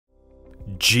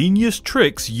genius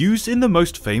tricks used in the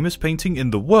most famous painting in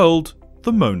the world,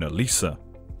 the Mona Lisa.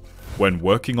 When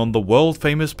working on the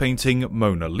world-famous painting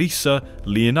Mona Lisa,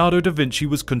 Leonardo da Vinci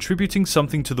was contributing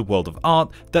something to the world of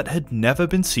art that had never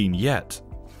been seen yet.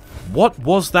 What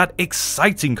was that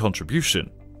exciting contribution?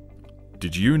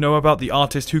 Did you know about the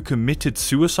artist who committed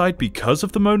suicide because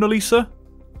of the Mona Lisa?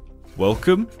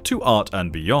 Welcome to Art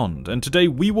and Beyond, and today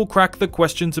we will crack the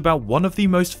questions about one of the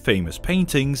most famous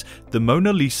paintings, the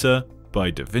Mona Lisa by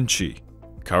Da Vinci.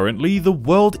 Currently, the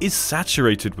world is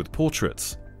saturated with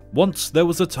portraits. Once there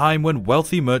was a time when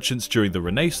wealthy merchants during the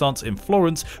Renaissance in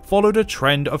Florence followed a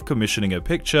trend of commissioning a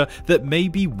picture that may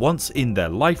be once in their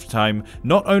lifetime,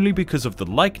 not only because of the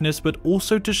likeness but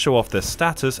also to show off their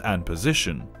status and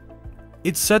position.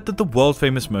 It's said that the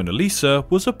world-famous Mona Lisa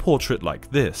was a portrait like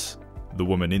this. The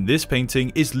woman in this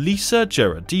painting is Lisa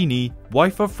Gherardini,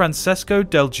 wife of Francesco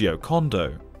del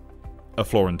Giocondo, a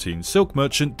Florentine silk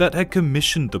merchant that had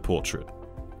commissioned the portrait.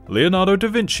 Leonardo da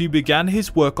Vinci began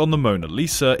his work on the Mona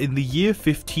Lisa in the year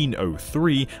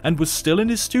 1503 and was still in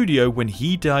his studio when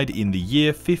he died in the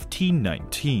year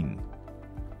 1519.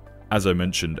 As I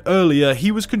mentioned earlier,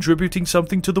 he was contributing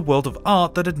something to the world of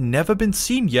art that had never been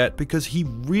seen yet because he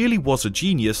really was a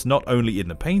genius not only in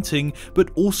the painting, but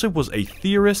also was a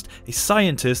theorist, a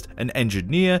scientist, an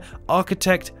engineer,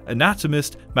 architect,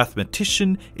 anatomist,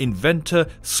 mathematician, inventor,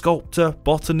 sculptor,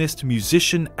 botanist,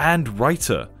 musician, and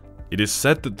writer. It is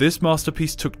said that this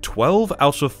masterpiece took 12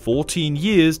 out of 14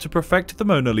 years to perfect the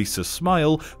Mona Lisa's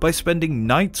smile by spending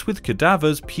nights with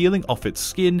cadavers peeling off its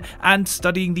skin and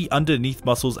studying the underneath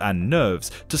muscles and nerves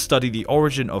to study the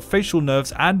origin of facial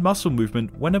nerves and muscle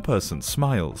movement when a person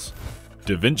smiles.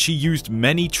 Da Vinci used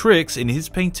many tricks in his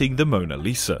painting the Mona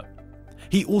Lisa.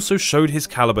 He also showed his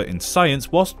caliber in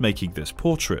science whilst making this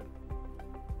portrait.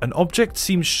 An object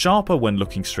seems sharper when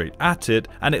looking straight at it,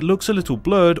 and it looks a little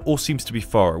blurred or seems to be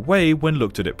far away when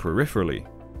looked at it peripherally.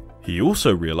 He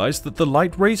also realized that the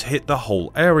light rays hit the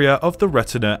whole area of the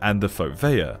retina and the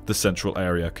fovea. The central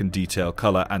area can detail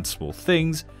color and small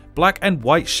things. Black and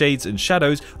white shades and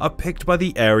shadows are picked by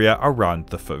the area around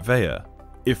the fovea.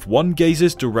 If one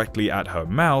gazes directly at her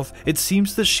mouth, it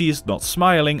seems that she is not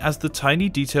smiling as the tiny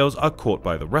details are caught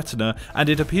by the retina, and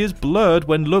it appears blurred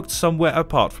when looked somewhere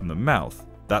apart from the mouth.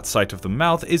 That side of the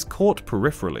mouth is caught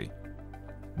peripherally.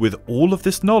 With all of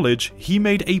this knowledge, he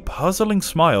made a puzzling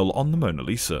smile on the Mona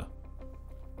Lisa.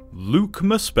 Luc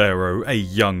Maspero, a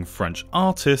young French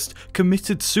artist,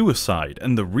 committed suicide,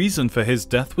 and the reason for his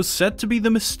death was said to be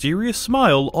the mysterious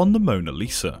smile on the Mona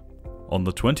Lisa. On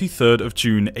the 23rd of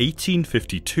June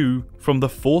 1852, from the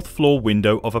 4th floor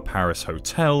window of a Paris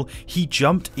hotel, he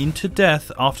jumped into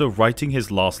death after writing his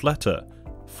last letter.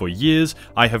 For years,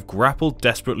 I have grappled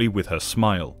desperately with her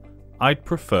smile. I'd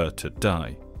prefer to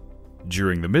die.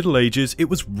 During the Middle Ages, it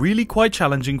was really quite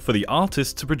challenging for the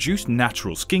artist to produce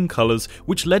natural skin colors,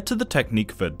 which led to the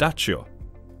technique verdaccio.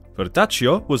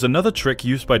 Verdaccio was another trick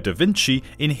used by Da Vinci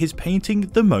in his painting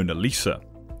the Mona Lisa.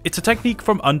 It's a technique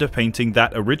from underpainting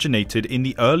that originated in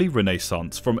the early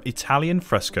Renaissance from Italian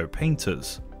fresco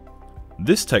painters.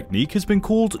 This technique has been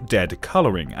called dead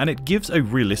coloring, and it gives a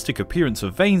realistic appearance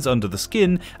of veins under the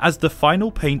skin as the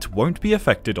final paint won't be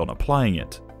affected on applying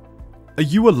it. Are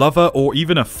you a lover or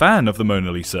even a fan of the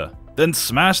Mona Lisa? Then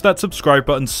smash that subscribe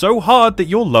button so hard that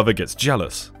your lover gets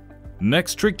jealous.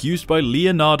 Next trick used by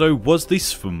Leonardo was the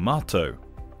sfumato.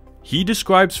 He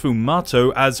describes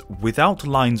sfumato as without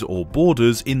lines or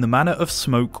borders in the manner of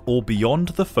smoke or beyond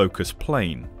the focus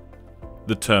plane.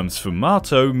 The term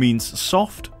sfumato means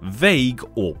soft, vague,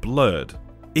 or blurred.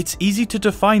 It's easy to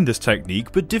define this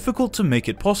technique, but difficult to make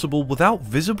it possible without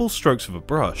visible strokes of a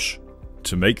brush.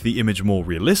 To make the image more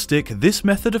realistic, this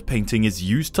method of painting is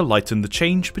used to lighten the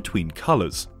change between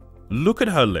colors. Look at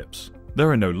her lips.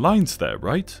 There are no lines there,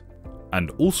 right?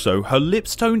 And also, her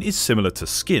lips tone is similar to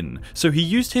skin, so he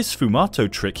used his sfumato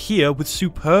trick here with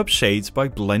superb shades by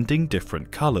blending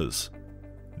different colors.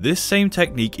 This same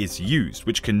technique is used,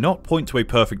 which cannot point to a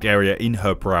perfect area in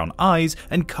her brown eyes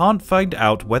and can't find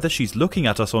out whether she's looking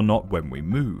at us or not when we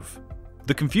move.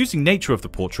 The confusing nature of the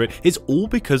portrait is all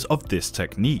because of this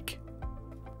technique.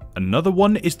 Another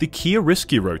one is the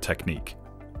chiaroscuro technique.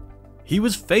 He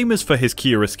was famous for his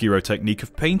chiaroscuro technique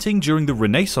of painting during the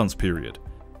Renaissance period.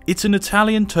 It's an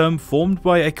Italian term formed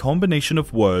by a combination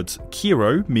of words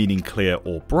chiaro meaning clear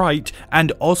or bright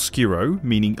and oscuro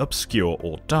meaning obscure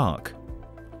or dark.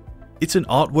 It's an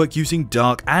artwork using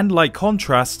dark and light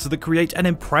contrasts that create an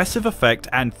impressive effect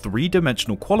and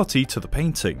three-dimensional quality to the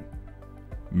painting.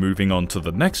 Moving on to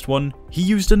the next one, he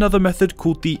used another method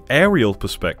called the aerial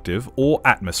perspective or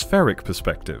atmospheric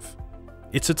perspective.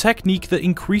 It's a technique that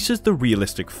increases the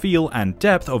realistic feel and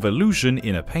depth of illusion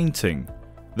in a painting.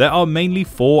 There are mainly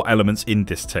 4 elements in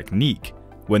this technique.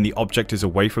 When the object is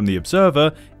away from the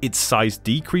observer, its size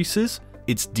decreases,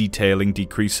 its detailing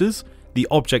decreases, the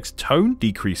object's tone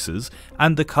decreases,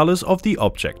 and the colors of the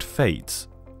object fades.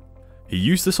 He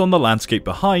used this on the landscape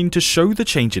behind to show the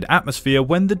change in atmosphere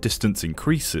when the distance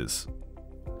increases.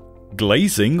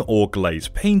 Glazing or glaze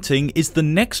painting is the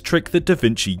next trick that Da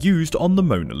Vinci used on the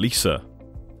Mona Lisa.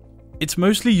 It's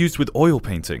mostly used with oil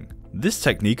painting. This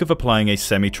technique of applying a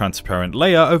semi-transparent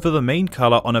layer over the main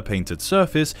colour on a painted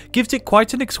surface gives it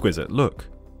quite an exquisite look.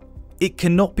 It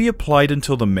cannot be applied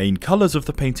until the main colours of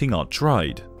the painting are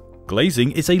dried.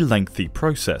 Glazing is a lengthy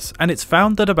process, and it's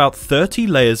found that about 30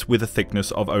 layers with a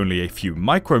thickness of only a few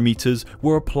micrometers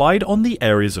were applied on the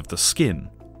areas of the skin.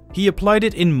 He applied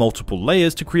it in multiple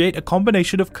layers to create a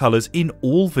combination of colours in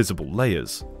all visible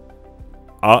layers.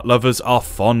 Art lovers are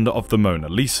fond of the Mona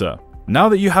Lisa. Now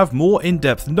that you have more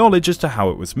in-depth knowledge as to how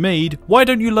it was made, why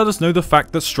don't you let us know the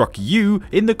fact that struck you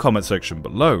in the comment section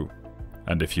below?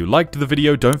 And if you liked the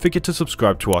video, don't forget to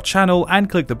subscribe to our channel and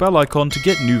click the bell icon to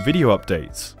get new video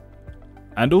updates.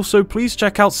 And also please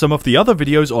check out some of the other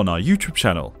videos on our YouTube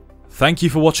channel. Thank you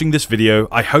for watching this video,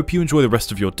 I hope you enjoy the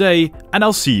rest of your day, and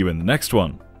I'll see you in the next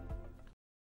one.